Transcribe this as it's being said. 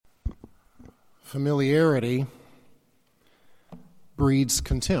Familiarity breeds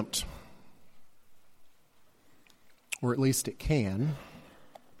contempt, or at least it can.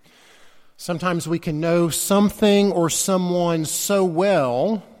 Sometimes we can know something or someone so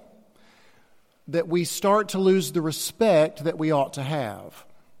well that we start to lose the respect that we ought to have.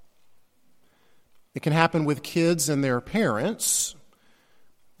 It can happen with kids and their parents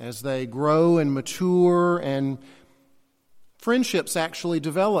as they grow and mature, and friendships actually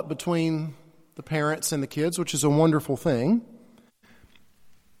develop between the parents and the kids, which is a wonderful thing.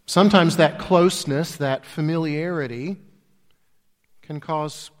 Sometimes that closeness, that familiarity, can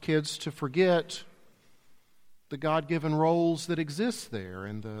cause kids to forget the God-given roles that exist there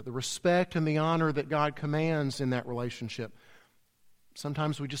and the respect and the honor that God commands in that relationship.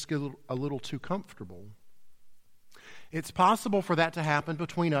 Sometimes we just get a little too comfortable. It's possible for that to happen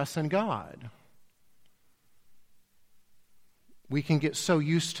between us and God. We can get so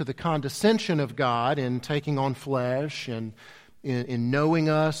used to the condescension of God in taking on flesh and in knowing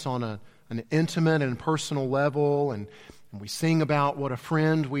us on an intimate and personal level, and we sing about what a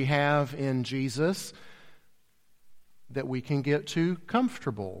friend we have in Jesus, that we can get too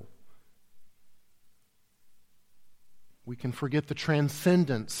comfortable. We can forget the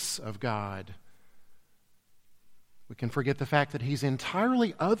transcendence of God. We can forget the fact that He's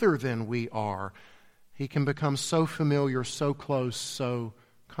entirely other than we are. He can become so familiar, so close, so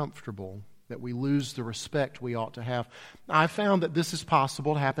comfortable that we lose the respect we ought to have. I've found that this is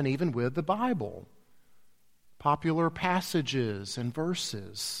possible to happen even with the Bible. Popular passages and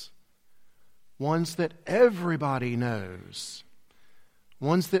verses. Ones that everybody knows.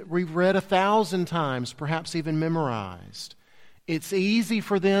 Ones that we've read 1,000 times, perhaps even memorized. It's easy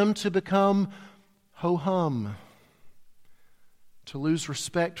for them to become ho-hum. To lose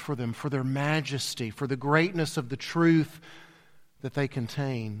respect for them, for their majesty, for the greatness of the truth that they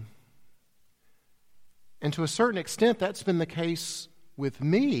contain. And to a certain extent, that's been the case with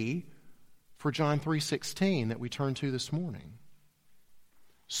me for John 3:16 that we turned to this morning.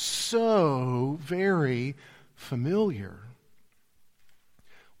 So very familiar.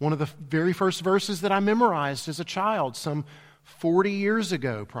 One of the very first verses that I memorized as a child, some 40 years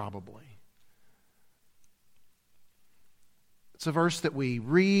ago probably. It's a verse that we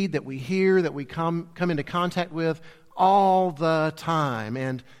read, that we hear, that we come into contact with all the time,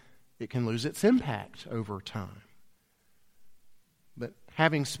 and it can lose its impact over time. But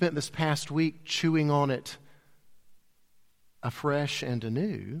having spent this past week chewing on it afresh and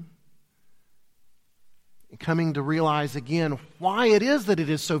anew, coming to realize again why it is that it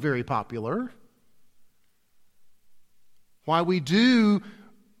is so very popular, why we do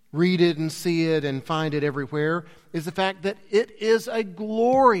read it and see it and find it everywhere, is the fact that it is a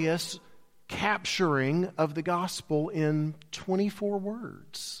glorious capturing of the gospel in 24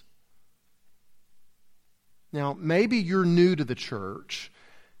 words. Now, maybe you're new to the church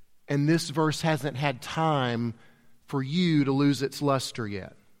and this verse hasn't had time for you to lose its luster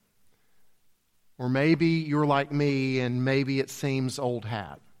yet. Or maybe you're like me and maybe it seems old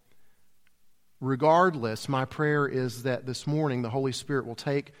hat. Regardless, my prayer is that this morning the Holy Spirit will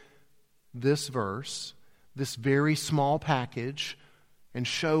take this verse, this very small package, and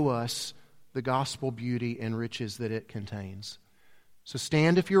show us the gospel beauty and riches that it contains. So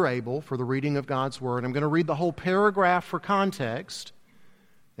stand if you're able for the reading of God's Word. I'm going to read the whole paragraph for context,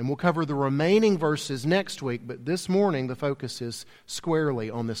 and we'll cover the remaining verses next week, but this morning the focus is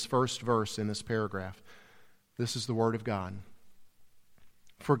squarely on this first verse in this paragraph. This is the Word of God.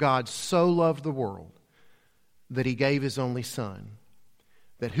 For God so loved the world that He gave His only Son,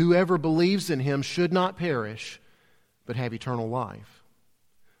 that whoever believes in Him should not perish, but have eternal life.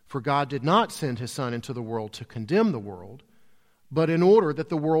 For God did not send His Son into the world to condemn the world, but in order that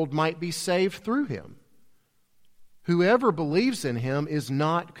the world might be saved through Him. Whoever believes in Him is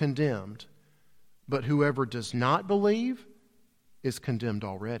not condemned, but whoever does not believe is condemned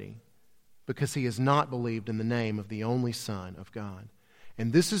already, because he has not believed in the name of the only Son of God.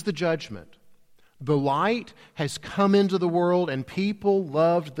 And this is the judgment. The light has come into the world, and people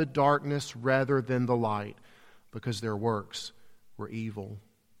loved the darkness rather than the light, because their works were evil.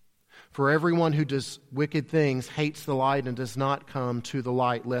 For everyone who does wicked things hates the light and does not come to the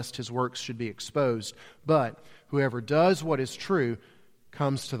light, lest his works should be exposed. But whoever does what is true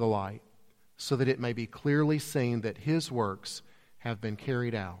comes to the light, so that it may be clearly seen that his works have been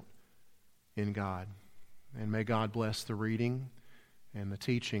carried out in God. And may God bless the reading and the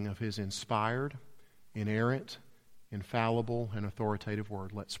teaching of His inspired, inerrant, infallible, and authoritative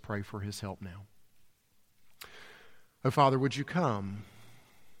Word. Let's pray for His help now. Oh, Father, would You come,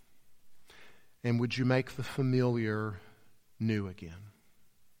 and would You make the familiar new again?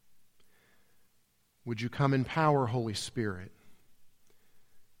 Would you come in power, Holy Spirit,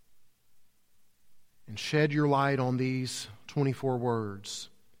 and shed your light on these 24 words,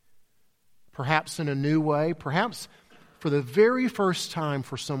 perhaps in a new way, perhaps for the very first time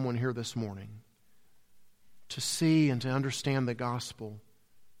for someone here this morning, to see and to understand the gospel.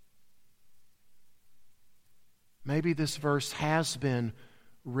 Maybe this verse has been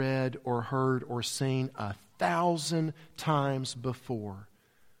read or heard or seen 1,000 times before,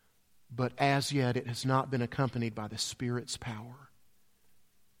 but as yet it has not been accompanied by the Spirit's power.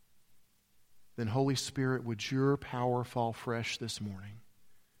 Then, Holy Spirit, would your power fall fresh this morning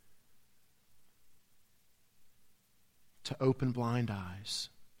to open blind eyes,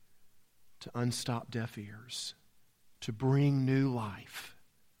 to unstop deaf ears, to bring new life.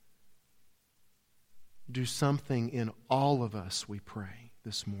 Do something in all of us, we pray,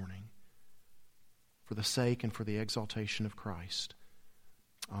 this morning, for the sake and for the exaltation of Christ.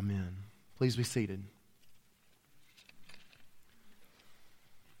 Amen. Please be seated.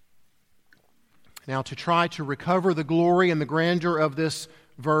 Now, to try to recover the glory and the grandeur of this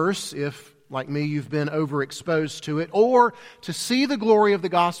verse, if, like me, you've been overexposed to it, or to see the glory of the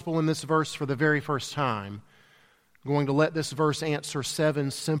gospel in this verse for the very first time, I'm going to let this verse answer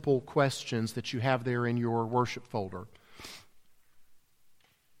 7 simple questions that you have there in your worship folder.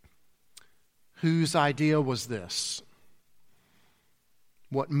 Whose idea was this?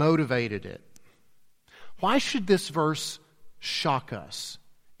 What motivated it? Why should this verse shock us?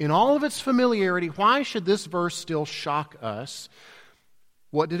 In all of its familiarity, why should this verse still shock us?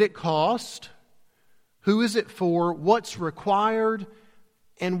 What did it cost? Who is it for? What's required?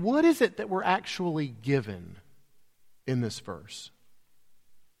 And what is it that we're actually given in this verse?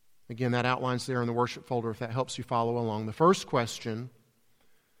 Again, that outlines there in the worship folder if that helps you follow along. The first question,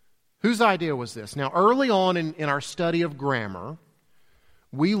 whose idea was this? Now, early on in our study of grammar,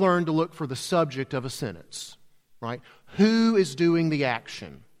 we learned to look for the subject of a sentence, right? Who is doing the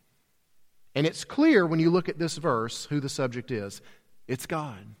action? And it's clear when you look at this verse who the subject is. It's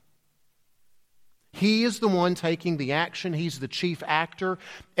God. He is the one taking the action. He's the chief actor.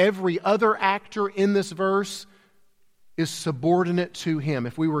 Every other actor in this verse is subordinate to him.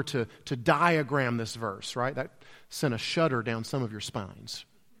 If we were to diagram this verse, right, that sent a shudder down some of your spines,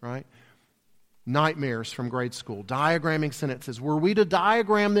 right? Nightmares from grade school, diagramming sentences. Were we to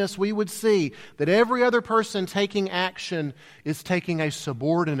diagram this, we would see that every other person taking action is taking a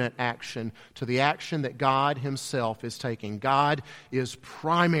subordinate action to the action that God Himself is taking. God is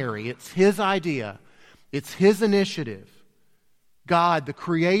primary. It's His idea. It's His initiative. God, the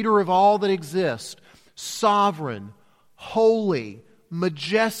creator of all that exists, sovereign, holy,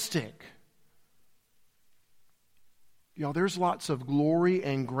 majestic. Y'all, there's lots of glory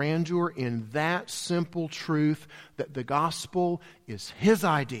and grandeur in that simple truth that the gospel is His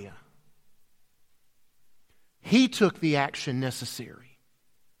idea. He took the action necessary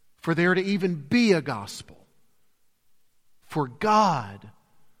for there to even be a gospel. For God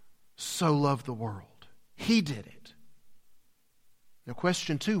so loved the world. He did it. Now,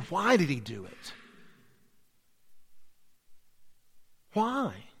 question 2, why did He do it?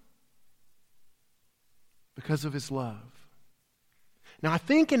 Why? Because of His love. Now, I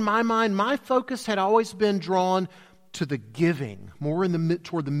think in my mind, my focus had always been drawn to the giving, more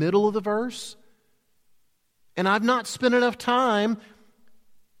toward the middle of the verse. And I've not spent enough time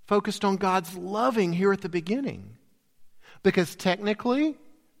focused on God's loving here at the beginning. Because technically,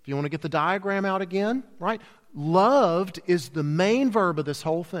 if you want to get the diagram out again, right? Loved is the main verb of this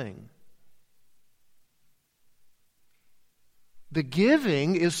whole thing. The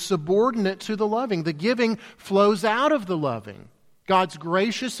giving is subordinate to the loving. The giving flows out of the loving. God's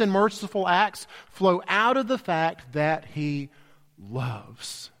gracious and merciful acts flow out of the fact that He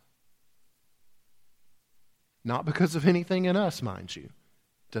loves. Not because of anything in us, mind you,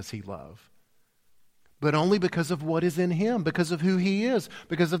 does He love. But only because of what is in Him, because of who He is,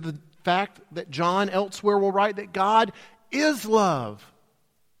 because of the fact that John elsewhere will write that God is love.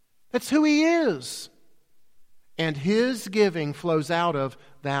 That's who He is. And His giving flows out of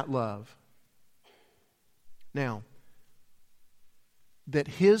that love. Now, that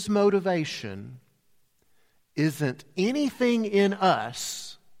His motivation isn't anything in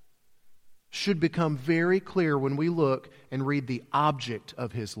us should become very clear when we look and read the object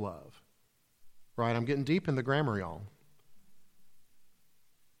of His love. Right? I'm getting deep in the grammar, y'all.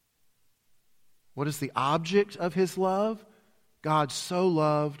 What is the object of His love? God so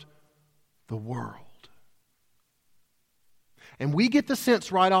loved the world. And we get the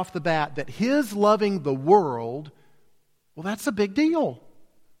sense right off the bat that His loving the world, well, that's a big deal.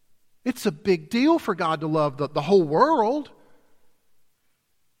 It's a big deal for God to love the whole world.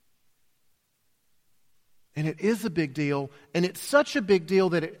 And it is a big deal, and it's such a big deal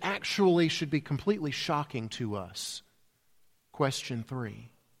that it actually should be completely shocking to us. Question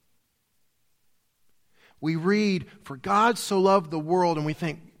 3. We read, "For God so loved the world," and we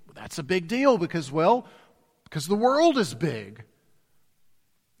think, that's a big deal because the world is big.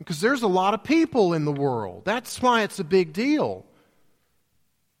 Because there's a lot of people in the world. That's why it's a big deal.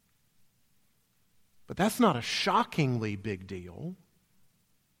 But that's not a shockingly big deal.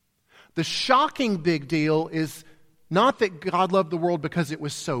 The shocking big deal is not that God loved the world because it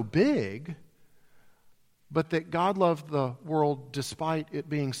was so big, but that God loved the world despite it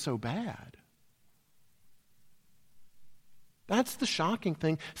being so bad. That's the shocking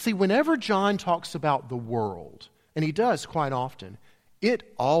thing. See, whenever John talks about the world, and he does quite often,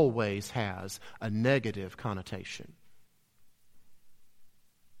 it always has a negative connotation.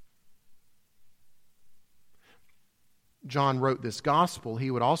 John wrote this gospel.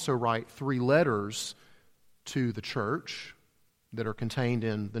 He would also write 3 letters to the church that are contained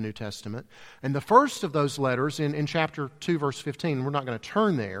in the New Testament. And the first of those letters, in chapter 2, verse 15, we're not going to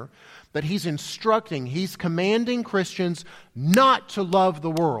turn there, but he's commanding Christians not to love the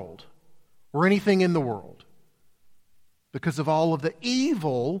world or anything in the world because of all of the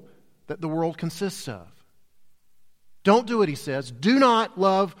evil that the world consists of. Don't do it, he says. Do not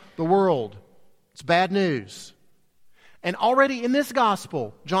love the world. It's bad news. And already in this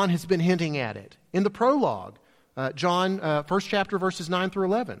gospel, John has been hinting at it. In the prologue, John, first chapter, verses 9 through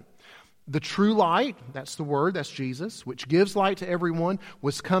 11. The true light, that's the Word, that's Jesus, which gives light to everyone,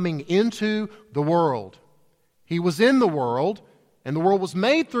 was coming into the world. He was in the world, and the world was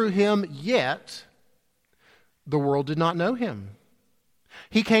made through him, yet the world did not know him.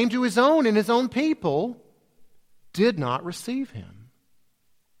 He came to his own, and his own people did not receive him.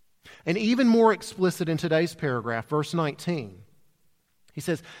 And even more explicit in today's paragraph, verse 19. He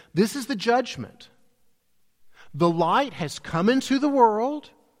says, "This is the judgment. The light has come into the world,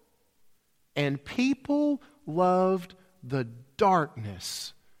 and people loved the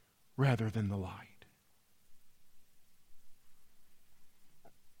darkness rather than the light."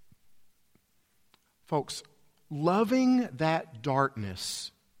 Folks, loving that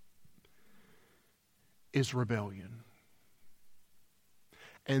darkness is rebellion.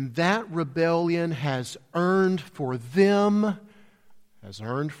 And that rebellion has earned for them, has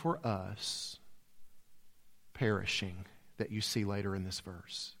earned for us, perishing that you see later in this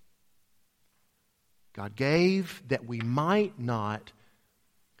verse. God gave that we might not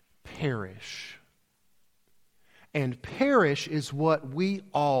perish. And perish is what we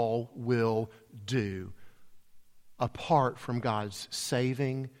all will do apart from God's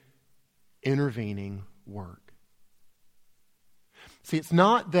saving, intervening work. See, it's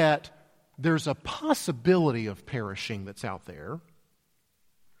not that there's a possibility of perishing that's out there,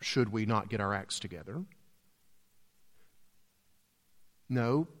 should we not get our acts together.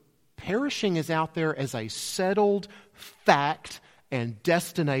 No, perishing is out there as a settled fact and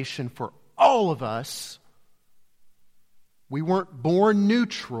destination for all of us. We weren't born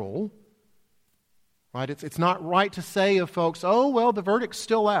neutral, right? It's not right to say of folks, "Oh, well, the verdict's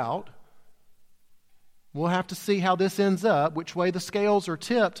still out. We'll have to see how this ends up, which way the scales are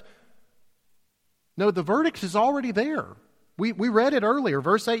tipped." No, the verdict is already there. We read it earlier,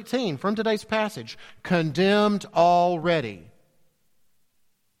 verse 18 from today's passage. Condemned already.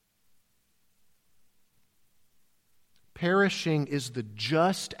 Perishing is the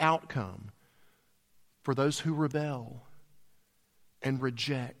just outcome for those who rebel and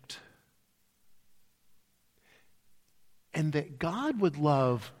reject. And that God would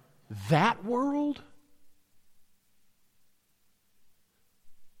love that world,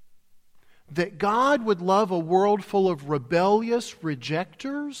 that God would love a world full of rebellious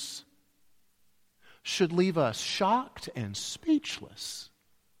rejectors, should leave us shocked and speechless.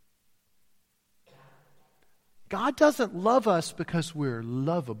 God doesn't love us because we're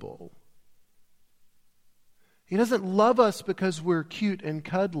lovable. He doesn't love us because we're cute and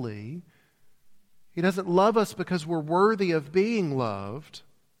cuddly. He doesn't love us because we're worthy of being loved.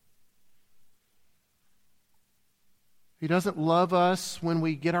 He doesn't love us when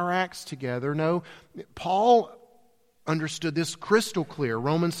we get our acts together. No, Paul understood this crystal clear.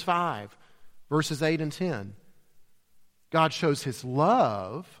 Romans 5, verses 8 and 10. God shows His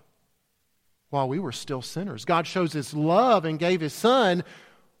love while we were still sinners. God shows His love and gave His Son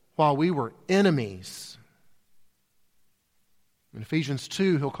while we were enemies. In Ephesians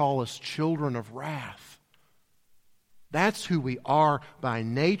 2, He'll call us children of wrath. That's who we are by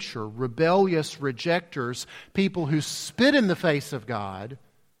nature, rebellious rejectors, people who spit in the face of God.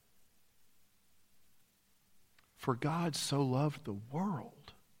 For God so loved the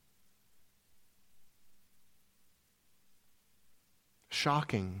world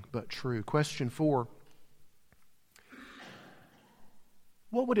Shocking but true. Question 4.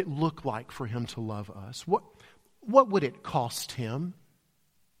 What would it look like for him to love us? What would it cost him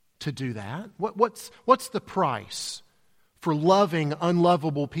to do that? What's the price for loving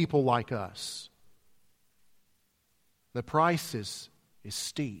unlovable people like us? The price is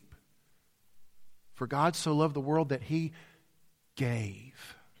steep. For God so loved the world that He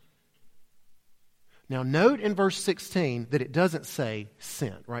gave. Now note in verse 16 that it doesn't say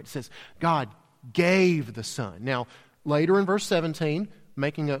sent, right? It says God gave the Son. Now later in verse 17,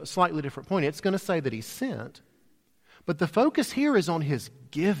 making a slightly different point, it's going to say that He sent. But the focus here is on His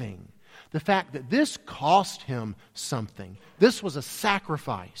giving. The fact that this cost Him something. This was a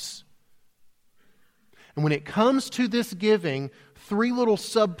sacrifice. And when it comes to this giving, 3 little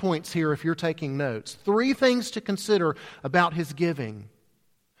subpoints here if you're taking notes. 3 things to consider about His giving.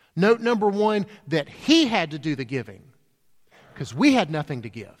 Note number 1, that He had to do the giving because we had nothing to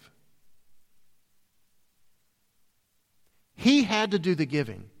give. He had to do the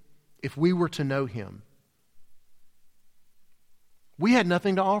giving if we were to know Him. We had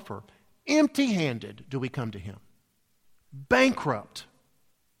nothing to offer. Empty-handed do we come to Him. Bankrupt.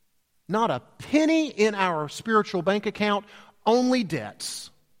 Not a penny in our spiritual bank account, only debts.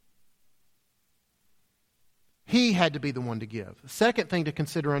 He had to be the one to give. The second thing to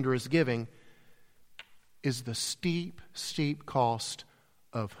consider under His giving is the steep, steep cost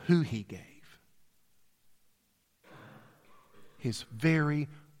of who He gave. His very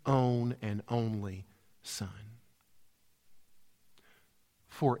own and only Son.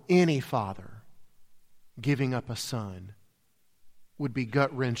 For any father, giving up a son would be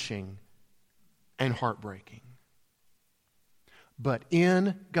gut-wrenching and heartbreaking. But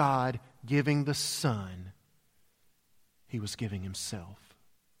in God giving the Son, He was giving Himself.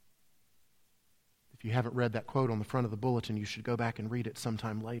 If you haven't read that quote on the front of the bulletin, you should go back and read it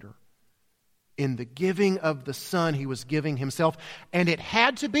sometime later. In the giving of the Son, He was giving Himself, and it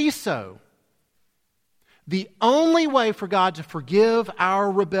had to be so. The only way for God to forgive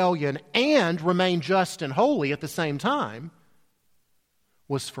our rebellion and remain just and holy at the same time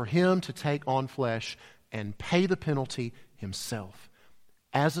was for Him to take on flesh and pay the penalty Himself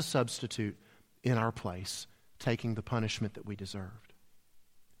as a substitute in our place, taking the punishment that we deserved.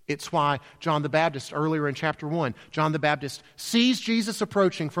 It's why John the Baptist, earlier in chapter 1, John the Baptist sees Jesus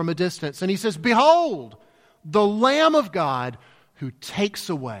approaching from a distance and he says, "Behold, the Lamb of God who takes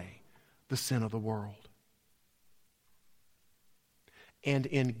away the sin of the world." And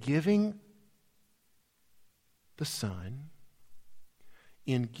in giving the Son,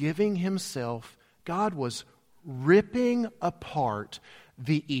 in giving Himself, God was ripping apart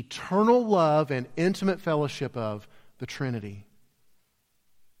the eternal love and intimate fellowship of the Trinity.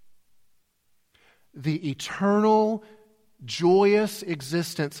 The eternal, joyous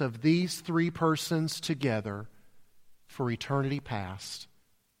existence of these 3 persons together for eternity past,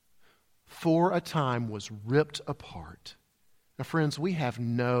 for a time was ripped apart. Now, friends, we have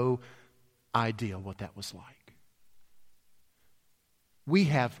no idea what that was like. We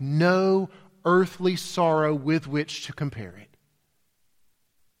have no earthly sorrow with which to compare it.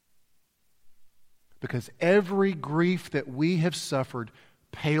 Because every grief that we have suffered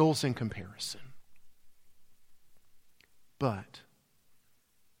pales in comparison. But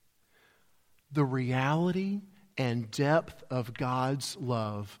the reality and depth of God's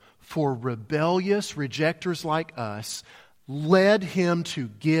love for rebellious rejectors like us led Him to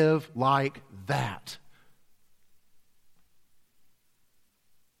give like that.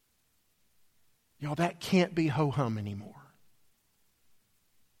 Y'all, that can't be ho-hum anymore.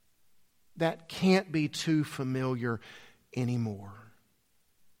 That can't be too familiar anymore.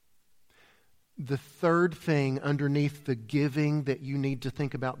 The third thing underneath the giving that you need to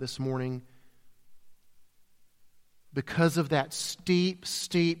think about this morning, because of that steep,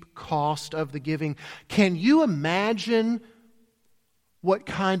 steep cost of the giving, can you imagine what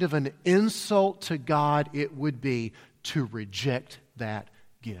kind of an insult to God it would be to reject that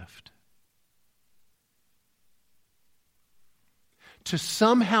gift? To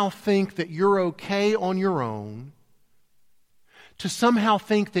somehow think that you're okay on your own, to somehow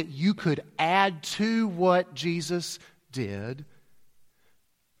think that you could add to what Jesus did,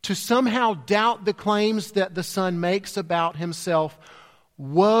 to somehow doubt the claims that the Son makes about Himself.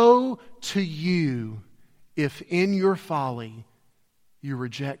 Woe to you if in your folly you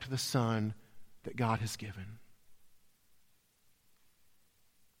reject the Son that God has given.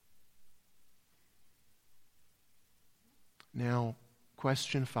 Now,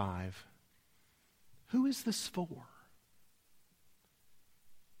 question 5. Who is this for?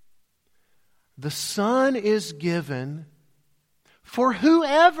 The Son is given For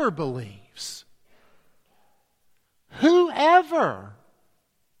whoever believes. Whoever.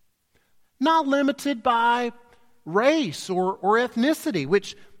 Not limited by race or ethnicity,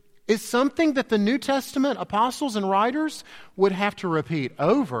 which is something that the New Testament apostles and writers would have to repeat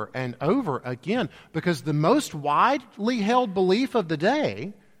over and over again, because the most widely held belief of the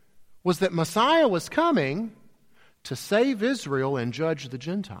day was that Messiah was coming to save Israel and judge the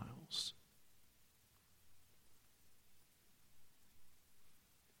Gentiles.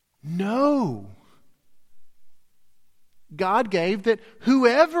 No. God gave that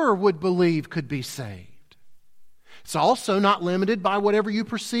whoever would believe could be saved. It's also not limited by whatever you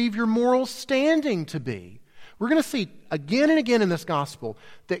perceive your moral standing to be. We're going to see again and again in this gospel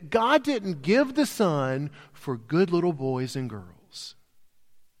that God didn't give the Son for good little boys and girls.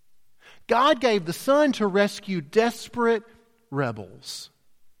 God gave the Son to rescue desperate rebels.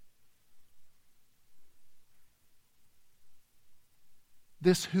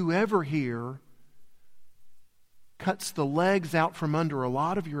 This whoever here cuts the legs out from under a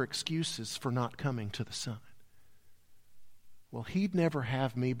lot of your excuses for not coming to the Son. Well, He'd never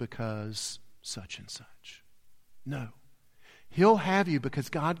have me because such and such. No. He'll have you because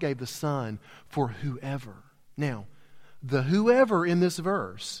God gave the Son for whoever. Now, the whoever in this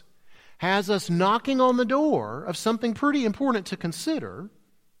verse has us knocking on the door of something pretty important to consider,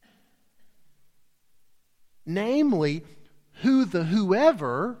 namely, who the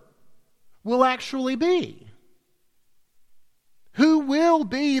whoever will actually be. Who will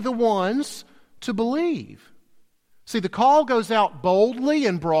be the ones to believe? See, the call goes out boldly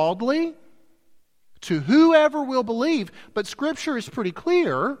and broadly to whoever will believe, but Scripture is pretty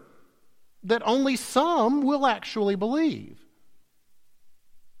clear that only some will actually believe.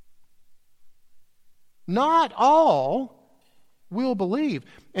 Not all will believe.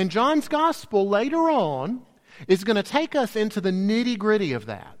 And John's Gospel later on is going to take us into the nitty-gritty of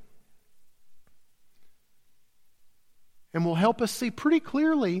that. And will help us see pretty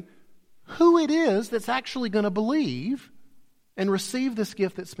clearly who it is that's actually going to believe and receive this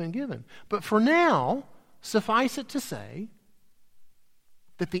gift that's been given. But for now, suffice it to say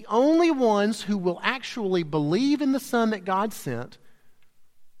that the only ones who will actually believe in the Son that God sent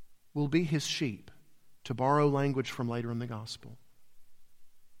will be His sheep, to borrow language from later in the Gospel.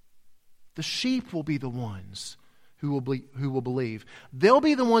 The sheep will be the ones who will believe. They'll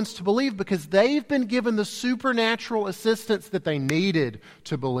be the ones to believe because they've been given the supernatural assistance that they needed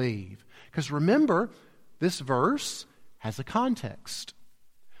to believe. Because remember, this verse has a context.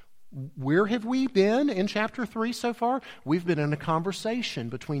 Where have we been in chapter 3 so far? We've been in a conversation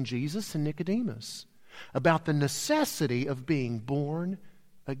between Jesus and Nicodemus about the necessity of being born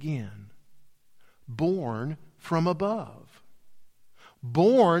again. Born from above.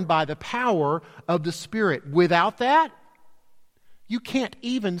 Born by the power of the Spirit. Without that, you can't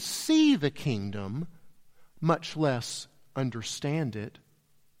even see the kingdom, much less understand it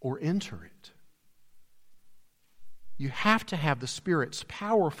or enter it. You have to have the Spirit's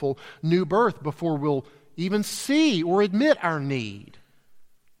powerful new birth before we'll even see or admit our need,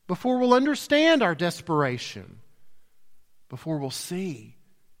 before we'll understand our desperation, before we'll see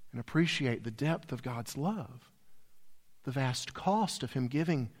and appreciate the depth of God's love, the vast cost of Him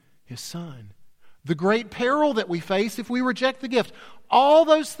giving His Son, the great peril that we face if we reject the gift. All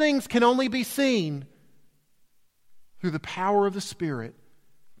those things can only be seen through the power of the Spirit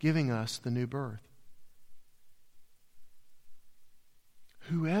giving us the new birth.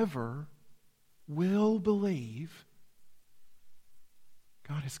 Whoever will believe,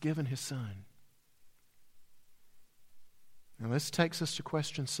 God has given His Son. Now this takes us to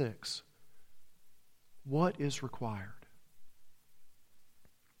question 6. What is required?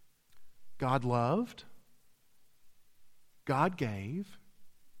 God loved. God gave.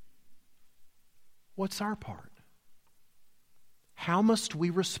 What's our part? How must we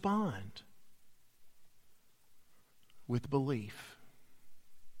respond? With belief.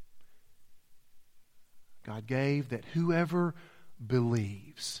 God gave that whoever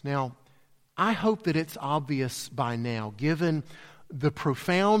believes. Now, I hope that it's obvious by now, given the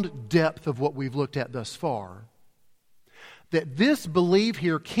profound depth of what we've looked at thus far, that this believe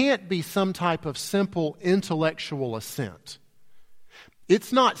here can't be some type of simple intellectual assent.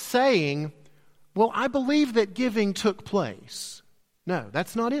 It's not saying, well, I believe that giving took place. No,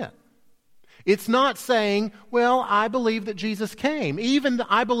 that's not it. It's not saying, well, I believe that Jesus came. Even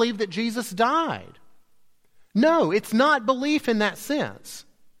I believe that Jesus died. No, it's not belief in that sense.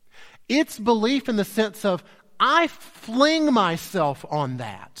 It's belief in the sense of, I fling myself on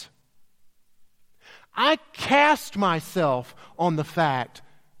that. I cast myself on the fact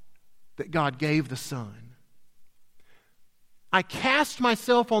that God gave the Son. I cast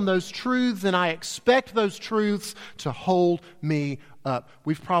myself on those truths and I expect those truths to hold me up.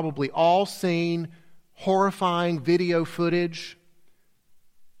 We've probably all seen horrifying video footage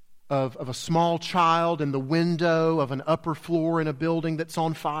of a small child in the window of an upper floor in a building that's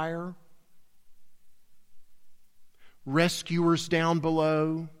on fire. Rescuers down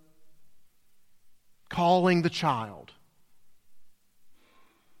below calling the child.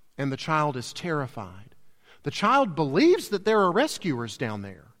 And the child is terrified. The child believes that there are rescuers down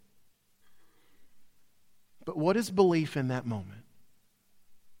there. But what is belief in that moment?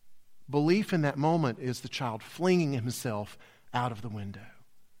 Belief in that moment is the child flinging himself out of the window,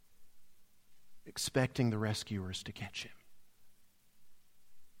 expecting the rescuers to catch him.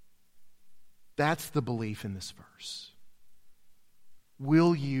 That's the belief in this verse.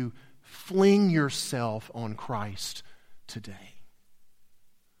 Will you fling yourself on Christ today?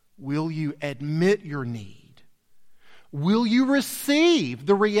 Will you admit your need? Will you receive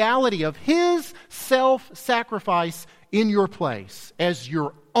the reality of His self-sacrifice in your place as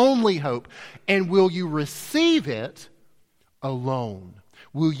your only hope? And will you receive it alone?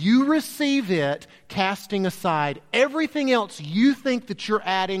 Will you receive it casting aside everything else you think that you're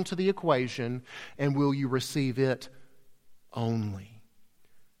adding to the equation? And will you receive it only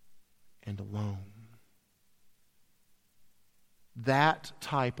and alone? That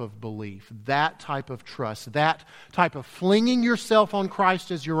type of belief, that type of trust, that type of flinging yourself on Christ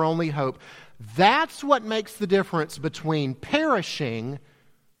as your only hope, that's what makes the difference between perishing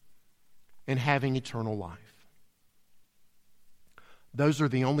and having eternal life. Those are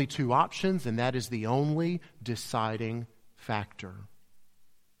the only two options, and that is the only deciding factor.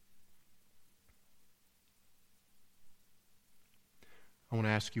 I want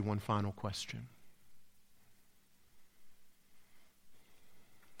to ask you one final question.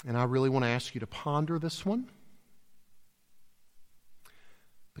 And I really want to ask you to ponder this one.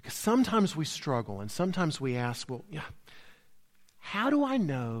 Because sometimes we struggle and sometimes we ask, well, yeah, how do I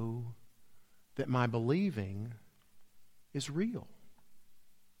know that my believing is real?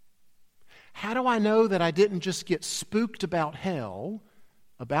 How do I know that I didn't just get spooked about hell,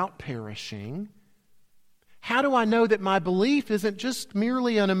 about perishing? How do I know that my belief isn't just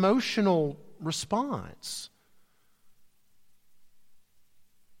merely an emotional response?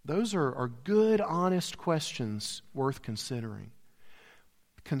 Those are good, honest questions worth considering.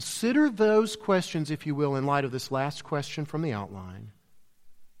 Consider those questions, if you will, in light of this last question from the outline.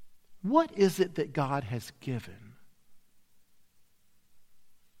 What is it that God has given?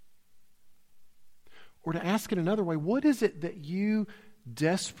 Or to ask it another way, what is it that you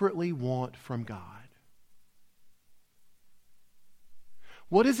desperately want from God?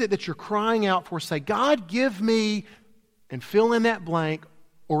 What is it that you're crying out for? Say, God, give me, and fill in that blank,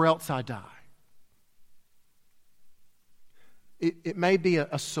 or else I die. It may be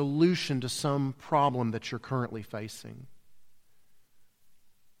a solution to some problem that you're currently facing.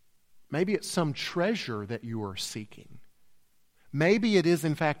 Maybe it's some treasure that you are seeking. Maybe it is,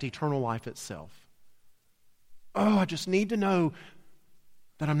 in fact, eternal life itself. Oh, I just need to know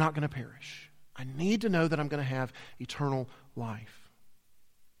that I'm not going to perish. I need to know that I'm going to have eternal life.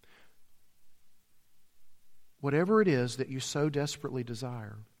 Whatever it is that you so desperately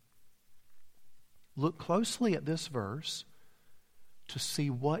desire, look closely at this verse to see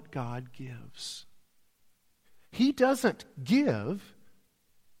what God gives. He doesn't give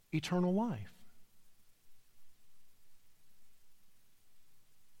eternal life.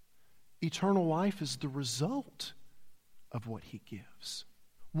 Eternal life is the result of what He gives.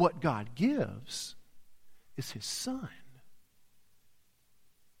 What God gives is His Son.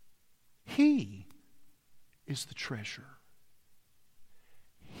 He is the treasure.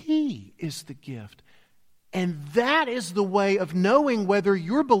 He is the gift. And that is the way of knowing whether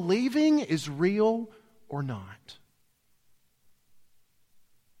your believing is real or not.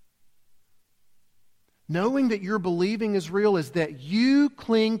 Knowing that your believing is real is that you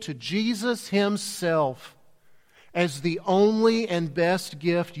cling to Jesus Himself as the only and best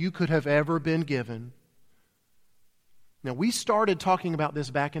gift you could have ever been given. Now, we started talking about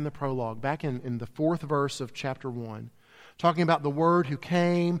this back in the prologue, back in the 4th verse of chapter 1, talking about the Word who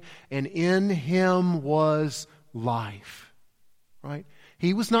came, and in Him was life. Right?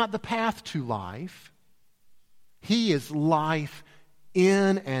 He was not the path to life. He is life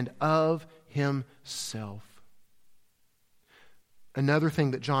in and of Himself. Another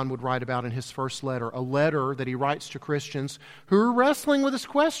thing that John would write about in his first letter, a letter that he writes to Christians who are wrestling with this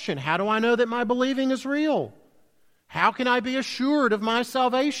question: how do I know that my believing is real? How can I be assured of my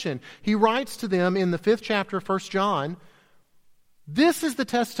salvation? He writes to them in the 5th chapter of 1 John, this is the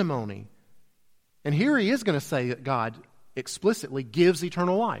testimony. And here he is going to say that God explicitly gives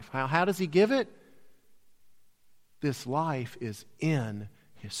eternal life. How does he give it? This life is in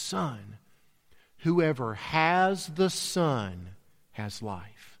his Son. Whoever has the Son has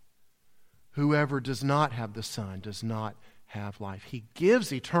life. Whoever does not have the Son does not have life. He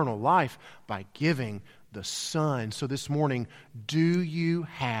gives eternal life by giving the Son. So this morning, do you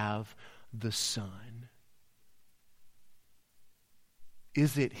have the Son?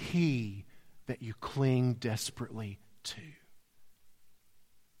 Is it He that you cling desperately to?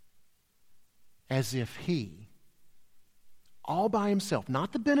 As if He, all by Himself,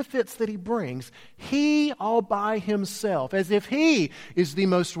 not the benefits that He brings, He all by Himself, as if He is the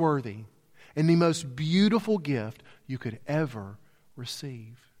most worthy and the most beautiful gift you could ever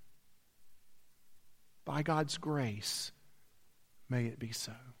receive. By God's grace, may it be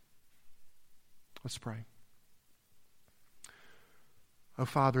so. Let's pray. Oh,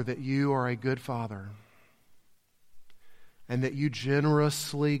 Father, that you are a good Father and that you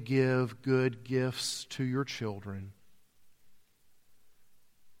generously give good gifts to your children.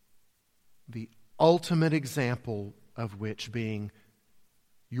 The ultimate example of which being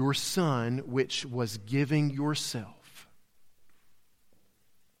your Son, which was giving yourself.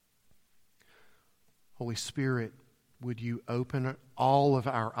 Holy Spirit, would you open all of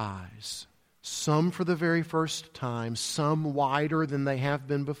our eyes, some for the very first time, some wider than they have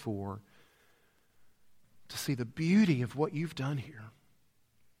been before, to see the beauty of what you've done here.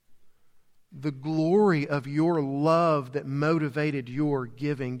 The glory of your love that motivated your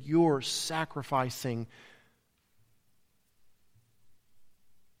giving, your sacrificing.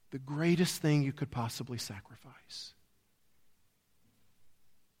 The greatest thing you could possibly sacrifice.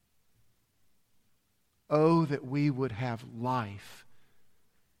 Oh, that we would have life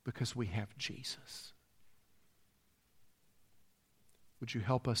because we have Jesus. Would you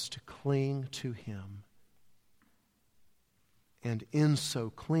help us to cling to Him? And in so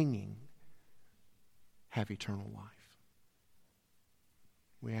clinging, have eternal life.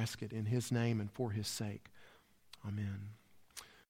 We ask it in His name and for His sake. Amen.